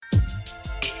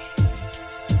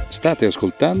State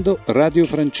ascoltando Radio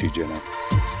Francigena,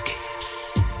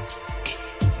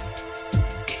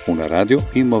 una radio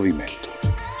in movimento.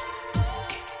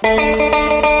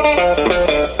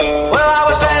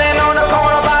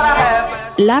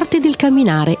 L'arte del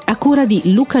camminare, a cura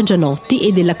di Luca Gianotti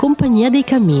e della Compagnia dei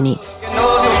Cammini.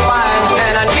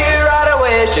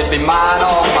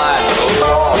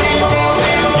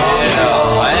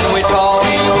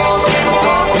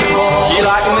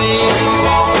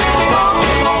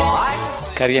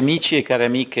 Cari amici e cari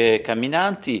amiche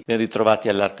camminanti, ben ritrovati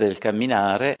all'arte del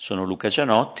camminare, sono Luca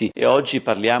Gianotti e oggi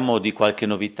parliamo di qualche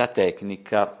novità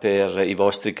tecnica per i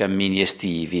vostri cammini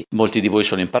estivi. Molti di voi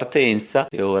sono in partenza,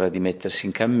 è ora di mettersi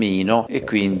in cammino e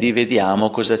quindi vediamo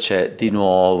cosa c'è di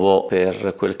nuovo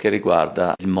per quel che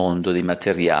riguarda il mondo dei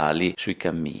materiali sui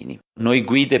cammini. Noi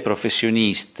guide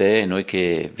professioniste, noi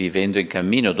che vivendo in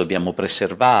cammino dobbiamo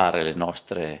preservare le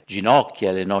nostre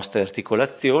ginocchia, le nostre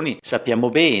articolazioni, sappiamo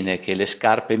bene che le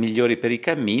scarpe migliori per i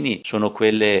cammini sono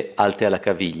quelle alte alla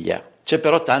caviglia. C'è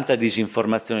però tanta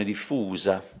disinformazione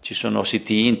diffusa, ci sono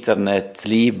siti internet,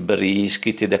 libri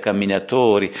scritti da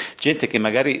camminatori, gente che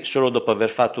magari solo dopo aver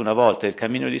fatto una volta il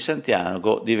Cammino di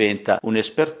Santiago diventa un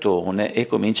espertone e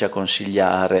comincia a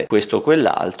consigliare questo o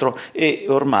quell'altro, e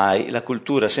ormai la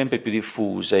cultura sempre più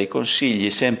diffusa, i consigli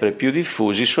sempre più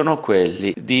diffusi sono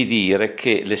quelli di dire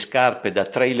che le scarpe da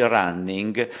trail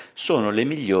running sono le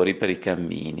migliori per i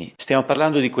cammini. Stiamo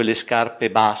parlando di quelle scarpe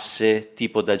basse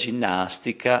tipo da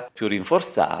ginnastica, più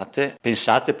rinforzate,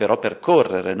 pensate però per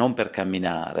correre, non per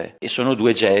camminare, e sono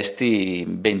due gesti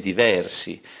ben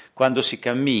diversi. Quando si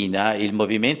cammina, il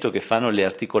movimento che fanno le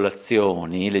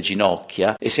articolazioni, le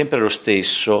ginocchia, è sempre lo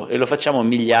stesso e lo facciamo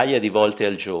migliaia di volte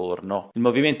al giorno. Il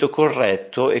movimento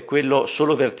corretto è quello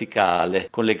solo verticale,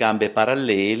 con le gambe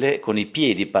parallele, con i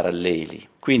piedi paralleli.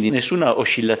 Quindi nessuna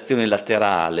oscillazione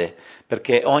laterale,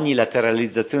 perché ogni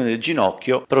lateralizzazione del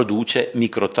ginocchio produce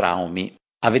microtraumi.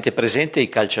 Avete presente i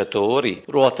calciatori?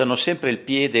 Ruotano sempre il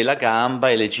piede e la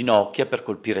gamba e le ginocchia per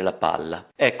colpire la palla.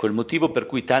 Ecco il motivo per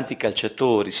cui tanti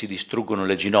calciatori si distruggono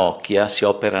le ginocchia, si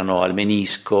operano al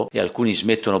menisco e alcuni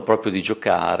smettono proprio di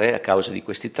giocare a causa di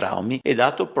questi traumi, è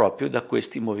dato proprio da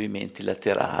questi movimenti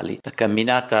laterali. La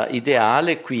camminata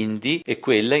ideale quindi è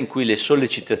quella in cui le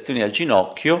sollecitazioni al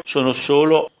ginocchio sono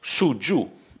solo su-giù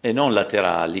e non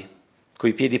laterali,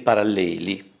 coi piedi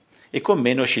paralleli e con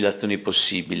meno oscillazioni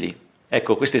possibili.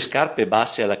 Ecco, queste scarpe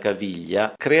basse alla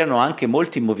caviglia creano anche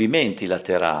molti movimenti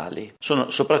laterali,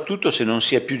 soprattutto se non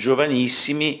si è più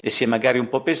giovanissimi e si è magari un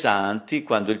po' pesanti,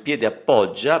 quando il piede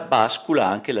appoggia bascula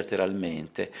anche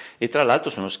lateralmente, e tra l'altro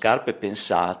sono scarpe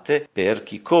pensate per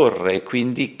chi corre,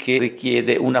 quindi che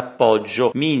richiede un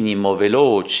appoggio minimo,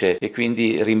 veloce, e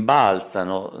quindi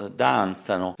rimbalzano,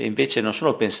 danzano, e invece non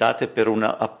sono pensate per un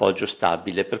appoggio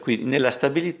stabile, per cui nella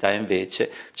stabilità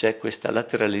invece c'è questa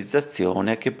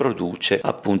lateralizzazione che produce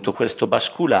appunto questo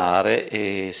basculare,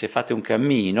 e se fate un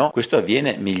cammino questo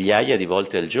avviene migliaia di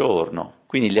volte al giorno.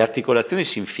 Quindi le articolazioni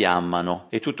si infiammano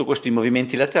e tutti questi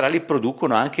movimenti laterali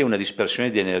producono anche una dispersione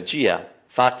di energia.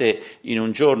 Fate in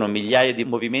un giorno migliaia di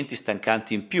movimenti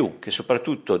stancanti in più, che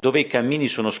soprattutto dove i cammini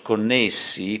sono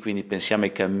sconnessi, quindi pensiamo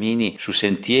ai cammini su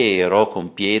sentiero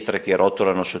con pietre che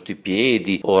rotolano sotto i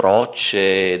piedi o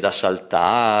rocce da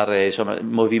saltare, insomma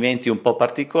movimenti un po'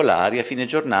 particolari, a fine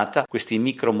giornata questi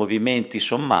micro movimenti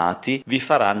sommati vi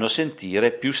faranno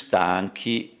sentire più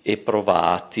stanchi e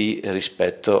provati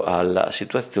rispetto alla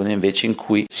situazione invece in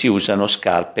cui si usano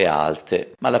scarpe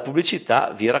alte. Ma la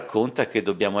pubblicità vi racconta che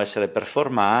dobbiamo essere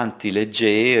performanti,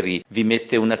 leggeri, vi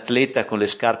mette un atleta con le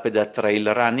scarpe da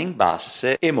trail running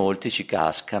basse e molti ci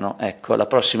cascano. Ecco, la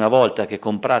prossima volta che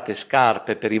comprate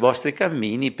scarpe per i vostri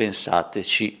cammini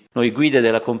pensateci. Noi guide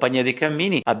della Compagnia dei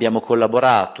Cammini abbiamo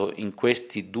collaborato in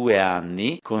questi 2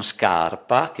 anni con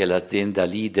Scarpa, che è l'azienda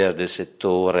leader del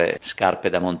settore scarpe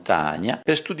da montagna,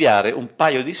 per studiare un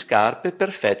paio di scarpe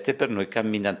perfette per noi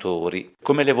camminatori.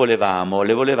 Come le volevamo?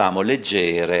 Le volevamo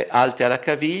leggere, alte alla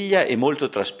caviglia e molto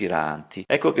traspiranti.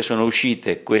 Ecco che sono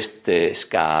uscite queste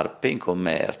scarpe in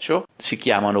commercio, si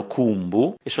chiamano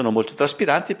Kumbu e sono molto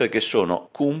traspiranti perché sono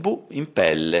Kumbu in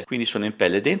pelle, quindi sono in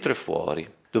pelle dentro e fuori.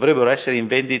 Dovrebbero essere in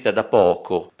vendita da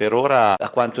poco. Per ora, a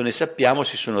quanto ne sappiamo,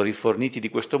 si sono riforniti di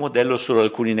questo modello solo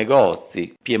alcuni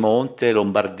negozi: Piemonte,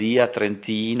 Lombardia,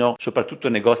 Trentino, soprattutto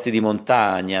negozi di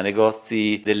montagna,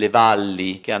 negozi delle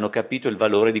valli che hanno capito il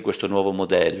valore di questo nuovo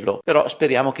modello. Però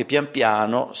speriamo che pian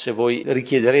piano, se voi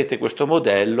richiederete questo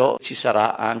modello, ci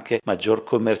sarà anche maggior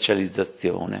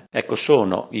commercializzazione. Ecco,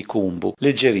 sono i Kumbu,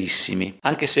 leggerissimi,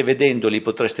 anche se vedendoli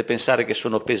potreste pensare che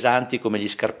sono pesanti come gli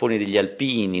scarponi degli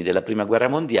alpini della prima guerra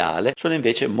mondiale. mondiale sono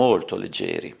invece molto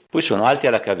leggeri. Poi sono alti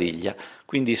alla caviglia,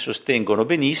 quindi sostengono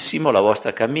benissimo la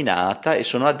vostra camminata e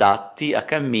sono adatti a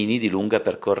cammini di lunga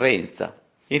percorrenza.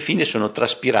 Infine sono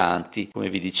traspiranti, come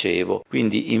vi dicevo,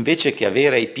 quindi invece che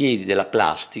avere ai piedi della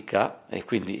plastica, e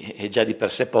quindi è già di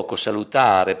per sé poco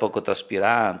salutare, poco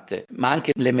traspirante, ma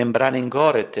anche le membrane in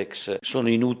Gore-Tex sono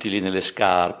inutili nelle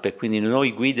scarpe, quindi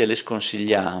noi guide le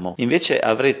sconsigliamo. Invece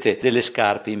avrete delle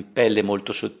scarpe in pelle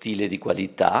molto sottile di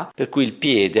qualità, per cui il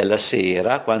piede alla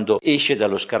sera, quando esce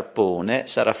dallo scarpone,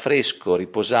 sarà fresco,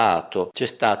 riposato, c'è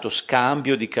stato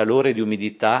scambio di calore e di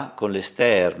umidità con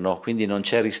l'esterno, quindi non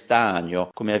c'è ristagno,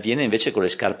 come avviene invece con le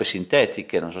scarpe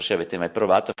sintetiche. Non so se avete mai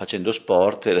provato facendo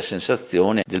sport la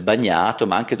sensazione del bagnato,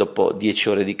 ma anche dopo 10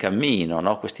 ore di cammino,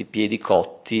 no? Questi piedi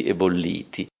cotti e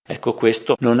bolliti. Ecco,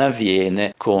 questo non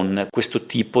avviene con questo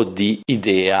tipo di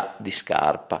idea di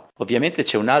scarpa. Ovviamente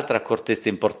c'è un'altra accortezza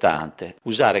importante: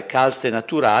 usare calze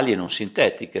naturali e non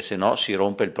sintetiche, se no si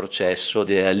rompe il processo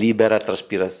della libera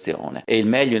traspirazione. E il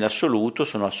meglio in assoluto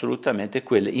sono assolutamente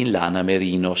quelle in lana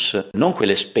merinos, non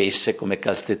quelle spesse come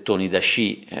calzettoni da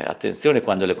sci, attenzione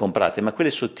quando le comprate, ma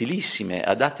quelle sottilissime,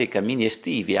 adatte ai cammini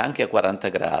estivi anche a 40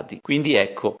 gradi. Quindi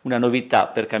ecco, una novità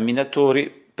per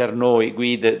camminatori. Per noi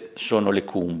guide sono le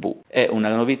kumbu. È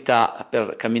una novità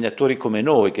per camminatori come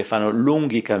noi che fanno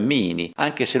lunghi cammini,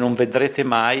 anche se non vedrete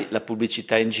mai la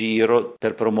pubblicità in giro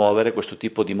per promuovere questo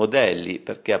tipo di modelli,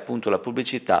 perché appunto la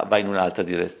pubblicità va in un'altra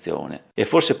direzione. E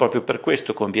forse proprio per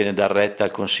questo conviene dar retta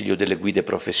al consiglio delle guide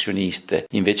professioniste,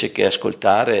 invece che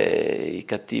ascoltare i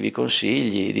cattivi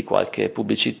consigli di qualche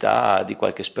pubblicità, di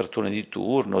qualche espertone di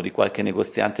turno, di qualche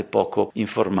negoziante poco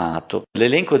informato.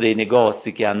 L'elenco dei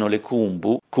negozi che hanno le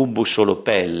kumbu solo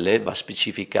pelle, va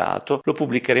specificato, lo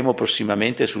pubblicheremo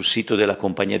prossimamente sul sito della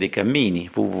Compagnia dei Cammini,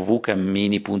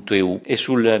 www.cammini.eu, e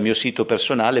sul mio sito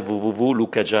personale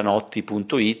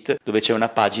www.lucagianotti.it, dove c'è una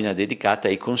pagina dedicata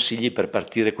ai consigli per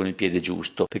partire con il piede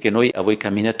giusto, perché noi a voi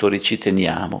camminatori ci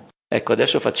teniamo. Ecco,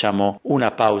 adesso facciamo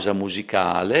una pausa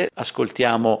musicale,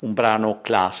 ascoltiamo un brano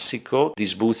classico,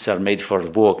 These Boots Are Made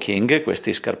for Walking,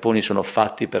 questi scarponi sono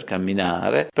fatti per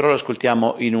camminare, però lo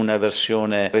ascoltiamo in una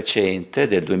versione recente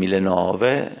del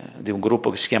 2009 di un gruppo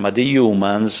che si chiama The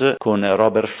Humans, con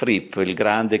Robert Fripp, il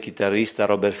grande chitarrista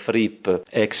Robert Fripp,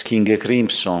 ex King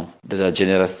Crimson della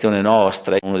generazione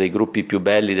nostra, uno dei gruppi più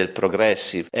belli del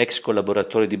progressive, ex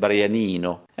collaboratore di Brian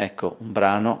Eno. Ecco, un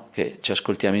brano che ci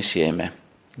ascoltiamo insieme.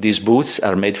 These boots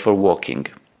are made for walking.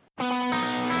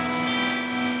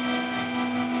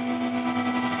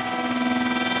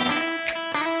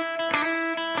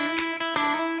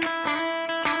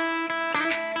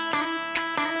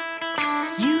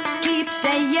 You keep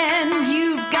saying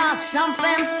you've got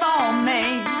something for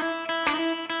me,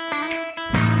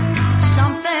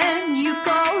 something you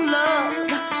call love,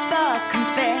 but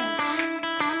confess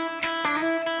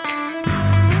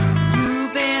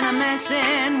you've been a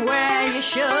messin' where you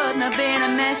shouldn't have been a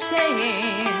messing.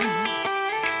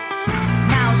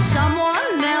 Now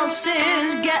someone else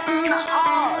is getting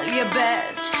all your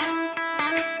best.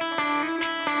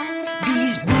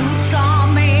 These boots are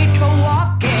made for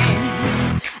walking,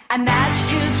 and that's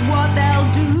just what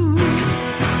they'll do.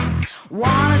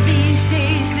 One of these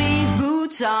days these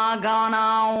boots are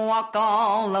gonna walk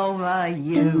all over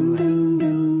you.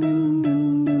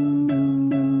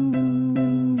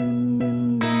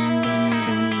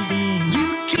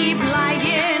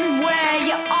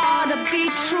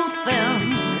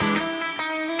 Truthing,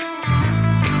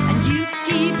 and you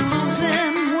keep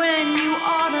losing when you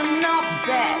ought to not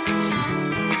bet.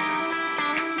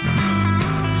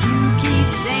 You keep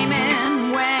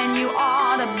saying when you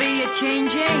ought to be a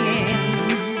changing.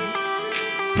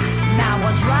 Now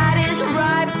what's right is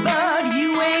right, but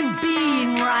you ain't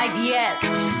been right yet.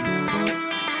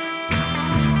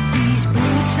 These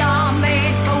boots are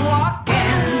made for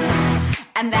walking,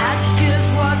 and that's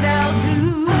just what they'll do.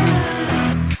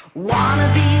 One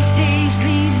of these days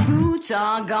these boots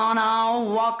are gonna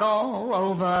walk all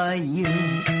over you.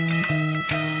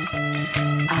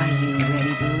 Are you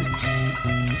ready, boots?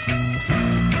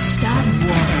 Start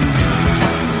walking.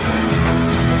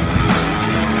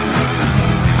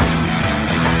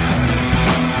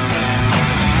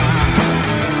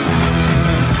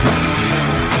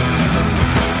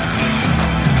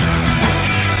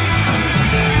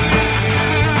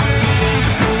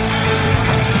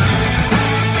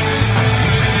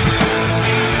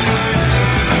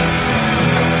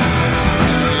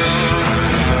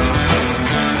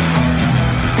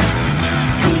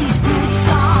 These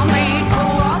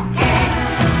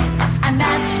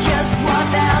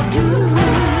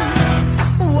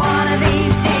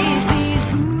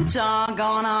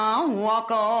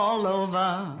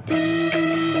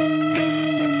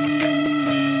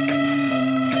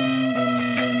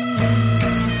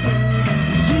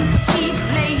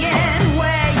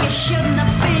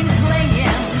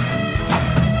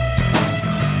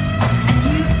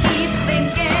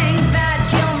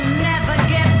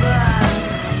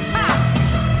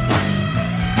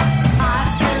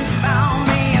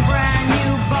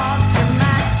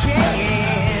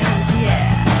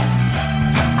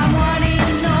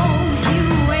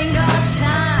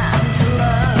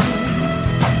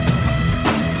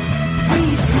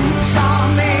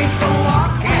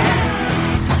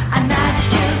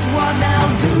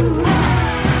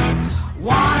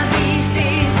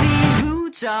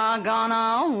boots are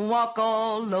gonna walk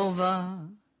all over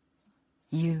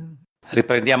you.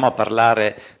 Riprendiamo a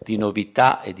parlare di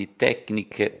novità e di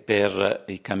tecniche per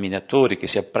i camminatori che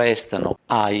si apprestano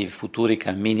ai futuri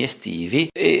cammini estivi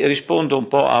e rispondo un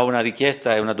po' a una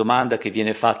richiesta e una domanda che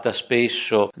viene fatta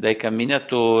spesso dai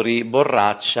camminatori: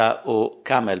 borraccia o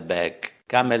camelback?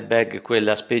 Camelback,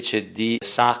 quella specie di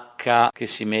sacca che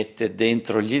si mette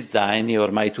dentro gli zaini.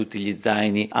 Ormai tutti gli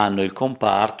zaini hanno il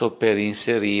comparto per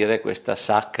inserire questa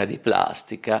sacca di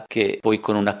plastica che poi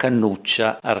con una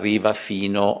cannuccia arriva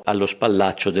fino allo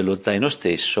spallaccio dello zaino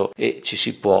stesso e ci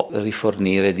si può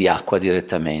rifornire di acqua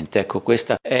direttamente. Ecco,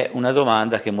 questa è una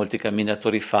domanda che molti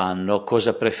camminatori fanno: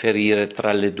 cosa preferire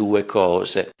tra le due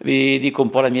cose? Vi dico un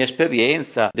po' la mia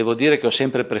esperienza. Devo dire che ho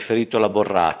sempre preferito la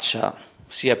borraccia,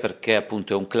 sia perché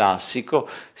appunto è un classico,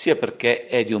 sia perché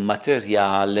è di un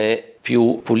materiale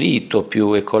più pulito,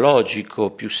 più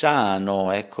ecologico, più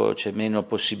sano. Ecco, c'è meno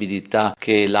possibilità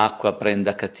che l'acqua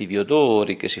prenda cattivi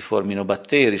odori, che si formino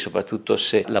batteri, soprattutto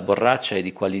se la borraccia è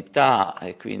di qualità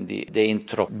e quindi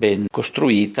dentro ben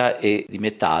costruita e di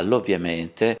metallo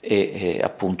ovviamente e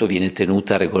appunto viene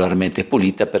tenuta regolarmente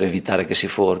pulita per evitare che si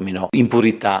formino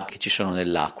impurità che ci sono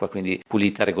nell'acqua, quindi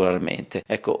pulita regolarmente.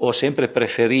 Ecco, ho sempre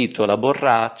preferito la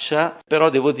borraccia,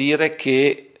 però devo dire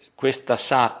che questa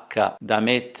sacca da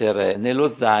mettere nello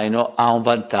zaino ha un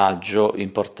vantaggio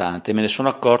importante. Me ne sono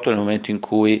accorto nel momento in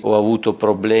cui ho avuto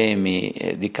problemi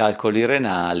di calcoli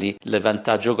renali. Il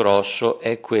vantaggio grosso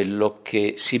è quello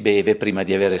che si beve prima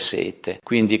di avere sete,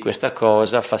 quindi questa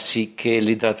cosa fa sì che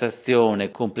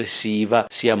l'idratazione complessiva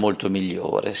sia molto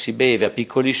migliore. Si beve a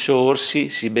piccoli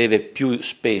sorsi, si beve più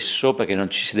spesso perché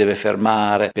non ci si deve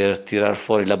fermare per tirar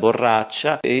fuori la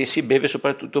borraccia e si beve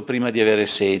soprattutto prima di avere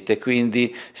sete,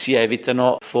 quindi si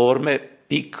evitano forme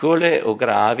piccole o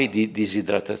gravi di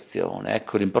disidratazione.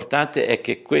 Ecco, l'importante è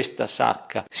che questa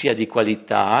sacca sia di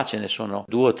qualità. Ce ne sono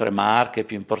 2 o 3 marche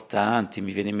più importanti,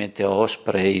 mi viene in mente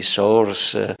Osprey,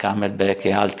 Source, Camelback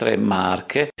e altre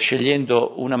marche.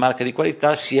 Scegliendo una marca di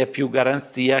qualità si ha più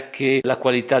garanzia che la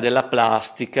qualità della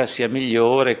plastica sia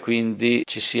migliore, quindi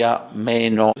ci sia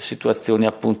meno situazioni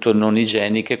appunto non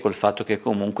igieniche col fatto che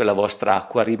comunque la vostra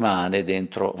acqua rimane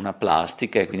dentro una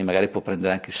plastica e quindi magari può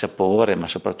prendere anche il sapore, ma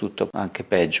soprattutto anche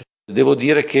peggio. Devo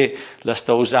dire che la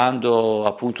sto usando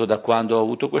appunto da quando ho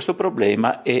avuto questo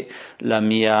problema e la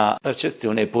mia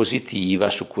percezione è positiva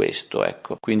su questo,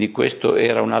 ecco. Quindi questo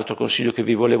era un altro consiglio che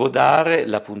vi volevo dare.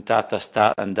 La puntata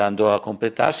sta andando a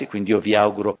completarsi, quindi io vi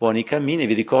auguro buoni cammini.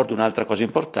 Vi ricordo un'altra cosa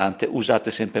importante: usate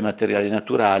sempre materiali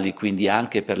naturali, quindi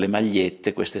anche per le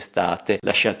magliette quest'estate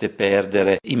lasciate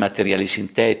perdere i materiali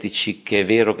sintetici, che è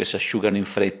vero che si asciugano in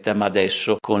fretta, ma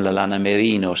adesso con la lana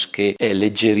merinos, che è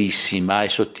leggerissima e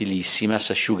sottilissima,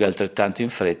 si asciuga altrettanto in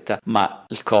fretta, ma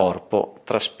il corpo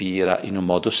traspira in un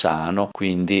modo sano,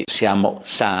 quindi siamo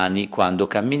sani quando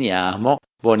camminiamo.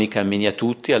 Buoni cammini a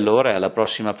tutti, allora, e alla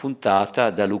prossima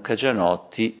puntata. Da Luca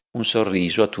Gianotti, un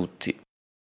sorriso a tutti.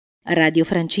 Radio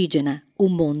Francigena,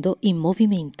 un mondo in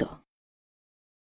movimento.